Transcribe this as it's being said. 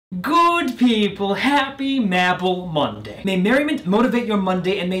Good people, happy Mabel Monday. May merriment motivate your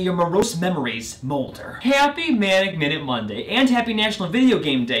Monday and may your morose memories molder. Happy Manic Minute Monday and happy National Video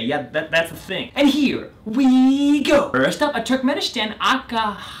Game Day. Yeah, that's the thing. And here we go. First up, a Turkmenistan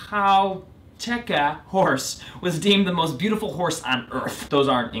Akhal-Teke horse was deemed the most beautiful horse on earth. Those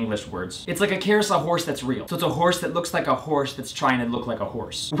aren't English words. It's like a carousel horse that's real. So it's a horse that looks like a horse that's trying to look like a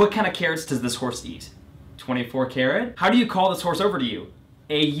horse. What kind of carrots does this horse eat? 24 karat? How do you call this horse over to you?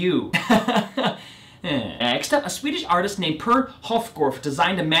 AU. Next up, a Swedish artist named Per Hofgorf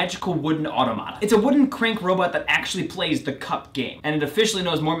designed a magical wooden automata. It's a wooden crank robot that actually plays the cup game, and it officially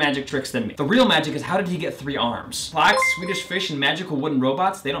knows more magic tricks than me. The real magic is how did he get 3 arms? Clocks, Swedish fish, and magical wooden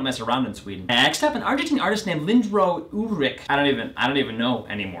robots, they don't mess around in Sweden. Next up, an Argentine artist named Leandro Ulrich, I don't even know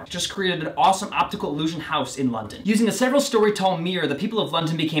anymore, just created an awesome optical illusion house in London. Using a several story tall mirror, the people of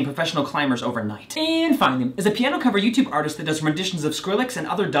London became professional climbers overnight. And finally, is a piano cover YouTube artist that does renditions of Skrillex and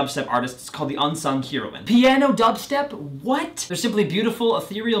other dubstep artists called the UNSUNG Heroine. Piano dubstep? What? They're simply beautiful,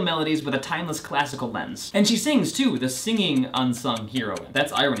 ethereal melodies with a timeless classical lens. And she sings too, the singing unsung heroine.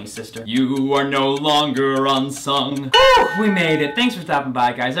 That's irony, sister. You are no longer unsung. Woo! We made it. Thanks for stopping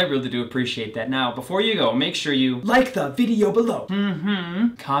by, guys. I really do appreciate that. Now, before you go, make sure you like the video below.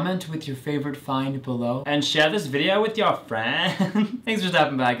 Comment with your favorite find below. And share this video with your friends. Thanks for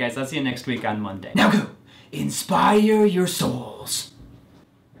stopping by, guys. I'll see you next week on Monday. Now go, inspire your souls.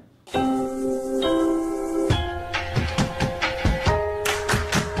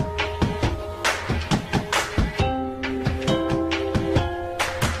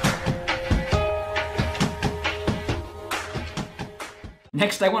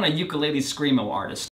 Next, I want a ukulele screamo artist.